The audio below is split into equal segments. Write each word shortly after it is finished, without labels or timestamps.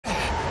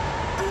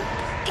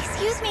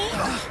Excuse me?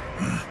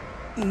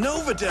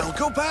 No, Videl,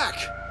 go back!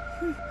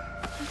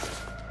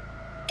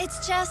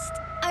 It's just,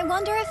 I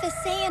wonder if a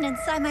Saiyan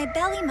inside my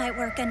belly might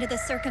work under the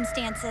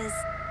circumstances.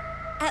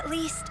 At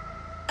least,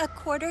 a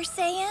quarter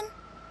Saiyan?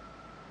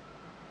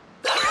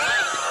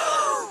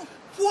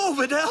 Whoa,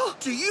 Videl!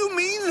 Do you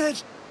mean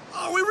that...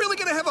 Are we really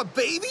gonna have a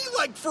baby?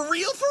 Like, for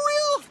real, for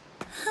real?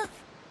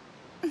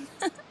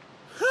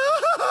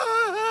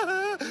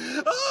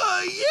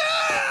 Oh,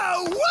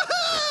 yeah!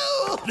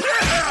 Woohoo! Yeah!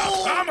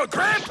 I'm a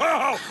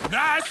grandpa!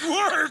 Nice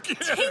work!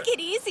 Take it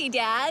easy,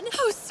 Dad.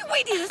 Oh,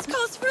 sweetie, this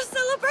calls for a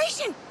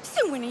celebration.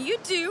 So when are you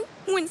due?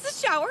 When's the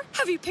shower?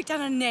 Have you picked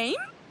out a name?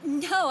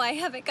 No, I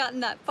haven't gotten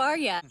that far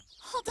yet.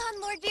 Hold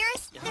on, Lord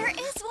Beerus. There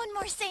is one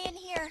more Saiyan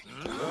here.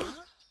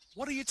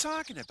 What are you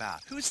talking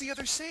about? Who's the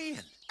other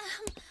Saiyan?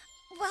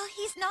 Well,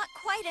 he's not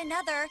quite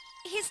another.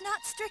 He's not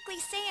strictly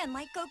Saiyan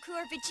like Goku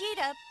or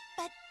Vegeta,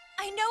 but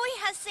I know he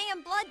has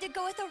Saiyan blood to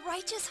go with a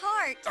righteous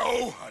heart.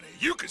 Oh, honey,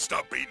 you can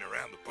stop beating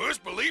around the bush.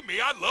 Believe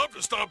me, I'd love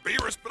to stop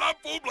Beerus, but I'm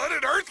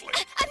full-blooded Earthly.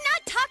 I'm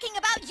not talking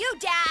about you,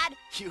 Dad!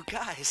 You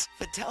guys,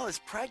 Videl is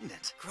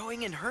pregnant.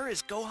 Growing in her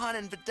is Gohan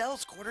and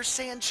Videl's quarter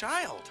Saiyan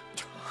child.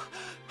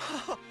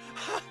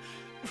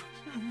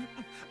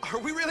 Are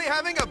we really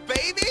having a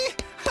baby?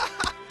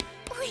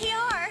 We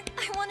are.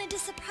 I wanted to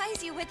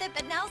surprise you with it,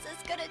 but now's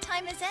as good a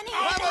time as any.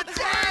 I'm a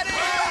dad!